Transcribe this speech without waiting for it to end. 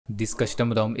This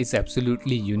custom ROM is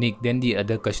absolutely unique than the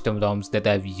other custom ROMs that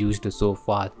I've used so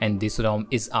far, and this ROM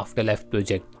is AfterLife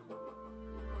Project.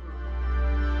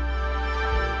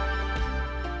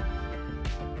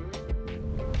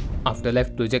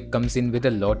 AfterLife Project comes in with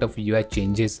a lot of UI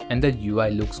changes and the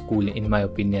UI looks cool in my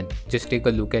opinion. Just take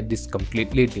a look at this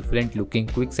completely different looking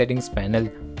quick settings panel.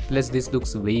 Plus this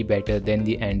looks way better than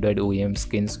the Android OEM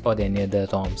skins or any other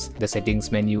ROMs. The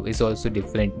settings menu is also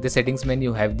different. The settings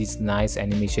menu have this nice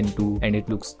animation too, and it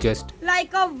looks just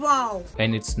like a wow.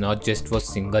 And it's not just for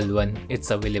single one,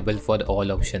 it's available for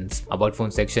all options. About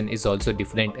phone section is also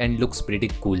different and looks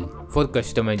pretty cool. For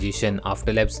customization,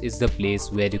 AfterLife is the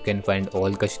place where you can find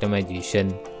all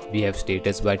customization. We have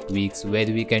status bar tweaks where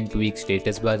we can tweak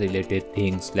status bar related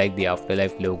things like the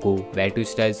AfterLife logo. Battery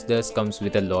styles thus comes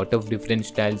with a lot of different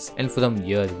styles, and from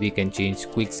here we can change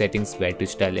quick settings battery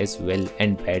style as well,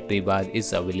 and battery bar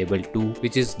is available too,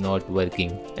 which is not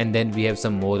working. And then we have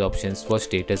some more options for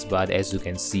status bar as you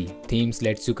can see. Themes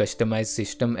lets you customize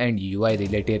system and UI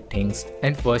related things,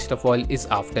 and first of all is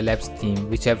AfterLife's theme,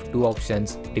 which have two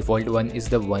options. Default one is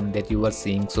the one that you are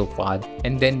seeing so far,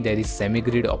 and then there is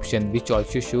semi-grid option which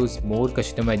also shows more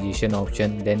customization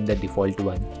option than the default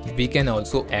one. We can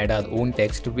also add our own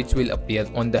text which will appear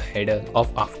on the header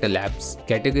of AfterLife's.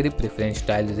 Category preference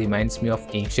style reminds me of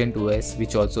Ancient OS,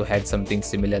 which also had something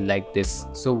similar like this.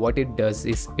 So what it does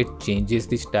is it changes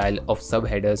the style of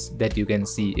subheaders that you can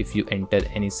see if you enter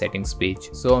any settings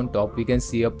page. So on top we can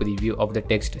see a preview of the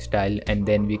text style, and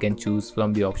then we can choose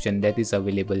from the option that is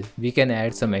available. We can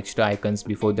add some extra icons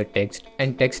before the text,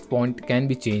 and text font can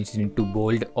be changed into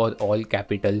bold or all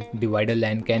capital. Divider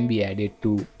line can be added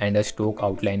too, and a stroke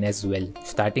outline as well.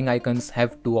 Starting icons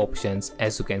have two options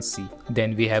as you can see.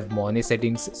 Then we have Monet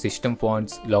settings, system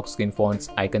fonts, lock screen fonts,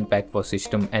 icon pack for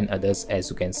system and others as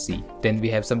you can see. Then we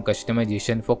have some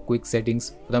customization for quick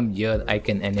settings. From here I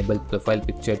can enable profile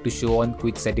picture to show on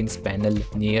quick settings panel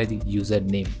near the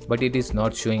username, but it is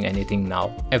not showing anything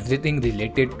now. Everything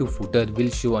related to footer will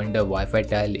show under Wi-Fi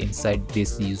tile inside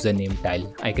this username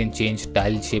tile. I can change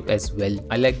tile shape as well.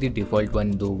 I like the default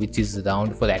one though, which is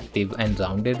round for active and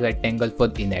rounded rectangle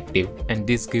for inactive, and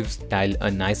this gives tile a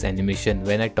nice animation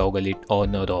when I toggle it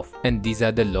on or off. And these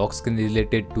are the lock screen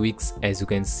related tweaks as you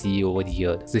can see over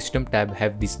here. System tab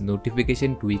have this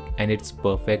notification tweak, and it's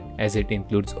perfect as it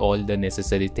includes all the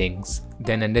necessary things.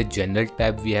 Then under general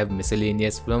tab we have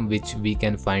miscellaneous, from which we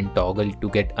can find toggle to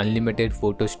get unlimited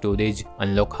photo storage,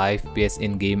 unlock high FPS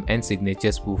in game, and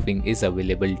signature spoofing is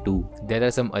available too. There are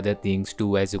some other things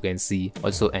too as you can see.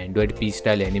 Also Android P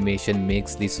style animation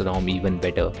makes this ROM even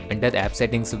better. Under app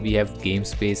settings we have game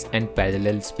space and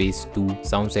parallel space too.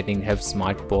 Sound setting have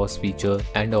smart pause feature,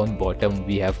 and on bottom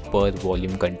we have per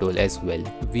volume control as well.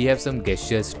 We have some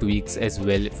gestures tweaks as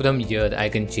well. From here I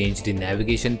can change the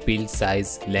navigation field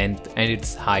size, length, and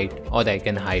its height, or I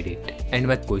can hide it. And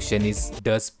my question is,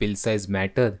 does pill size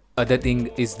matter? Other thing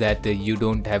is that you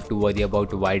don't have to worry about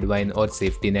Widevine or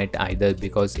Safety Net either,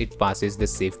 because it passes the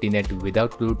Safety Net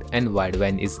without root, and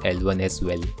Widevine is L1 as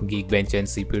well. Geekbench and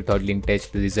CPU throttling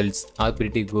test results are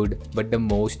pretty good, but the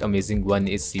most amazing one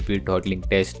is CPU throttling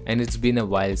test, and it's been a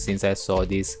while since I saw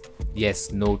this.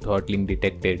 Yes, no throttling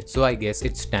detected, so I guess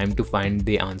it's time to find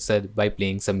the answer by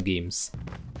playing some games.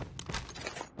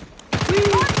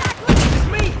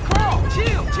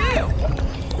 Chill, chill.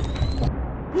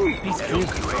 He's good.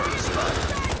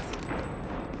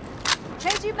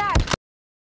 Change you back.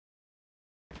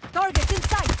 Target in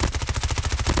sight.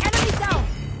 Enemy down.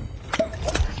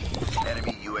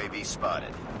 Enemy UAV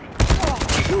spotted.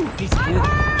 He's good.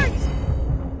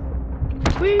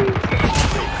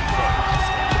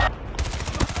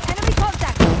 Enemy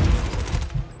contact.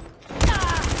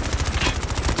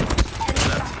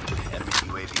 Enemy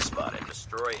UAV spotted.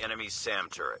 Destroy enemy SAM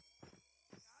turret.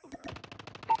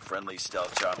 Friendly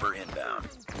stealth chopper inbound.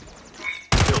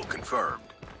 Kill confirmed.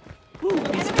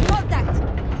 Enemy contact.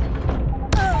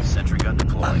 Sentry gun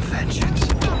deployed. Vengeance.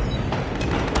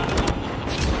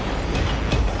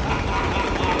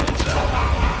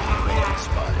 UAV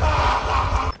spotted.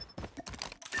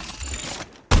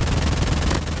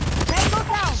 Tango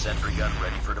down. Sentry gun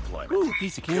ready for deployment. Ooh,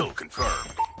 piece of Kill kill.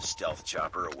 confirmed. Stealth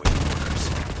chopper awaiting orders.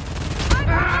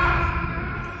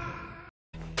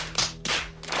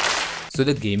 So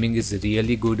the gaming is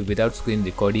really good. Without screen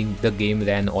recording, the game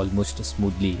ran almost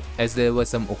smoothly, as there were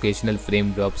some occasional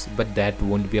frame drops, but that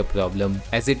won't be a problem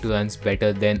as it runs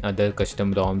better than other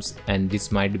custom ROMs, and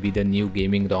this might be the new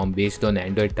gaming ROM based on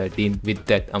Android 13 with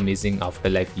that amazing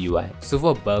AfterLife UI. So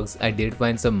for bugs, I did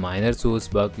find some minor source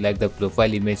bug like the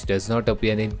profile image does not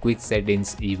appear in quick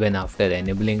settings even after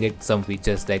enabling it. Some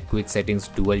features like quick settings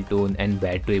dual tone and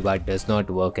battery bar does not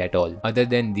work at all. Other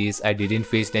than these, I didn't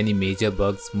face any major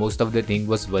bugs. Most of the thing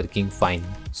was working fine.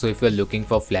 So if you're looking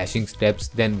for flashing steps,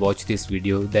 then watch this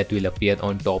video that will appear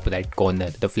on top right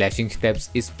corner. The flashing steps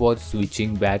is for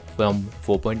switching back from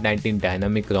 4.19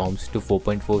 dynamic ROMs to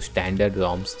 4.4 standard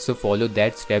ROMs. So follow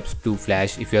that steps to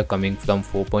flash if you're coming from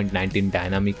 4.19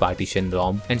 dynamic partition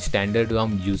ROM, and standard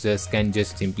ROM users can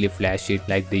just simply flash it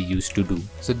like they used to do.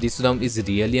 So this ROM is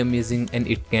really amazing and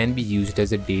it can be used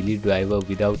as a daily driver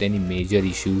without any major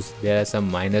issues. There are some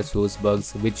minor source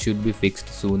bugs which should be fixed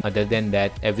soon. Other than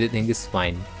that, everything is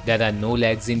fine. There are no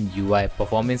lags in UI,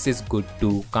 performance is good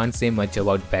too, can't say much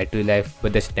about battery life,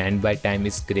 but the standby time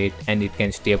is great and it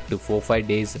can stay up to 4-5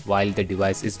 days while the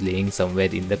device is laying somewhere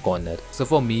in the corner. So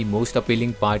for me, most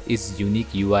appealing part is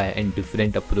unique UI and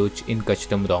different approach in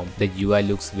custom ROM. The UI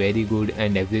looks very good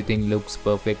and everything looks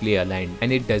perfectly aligned,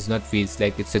 and it does not feel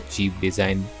like it's a cheap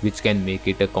design which can make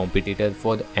it a competitor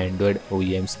for the Android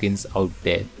OEM skins out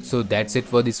there. So that's it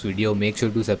for this video. Make sure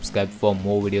to subscribe for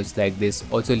more videos like this.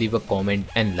 Also leave a comment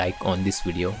and like on this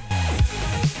video.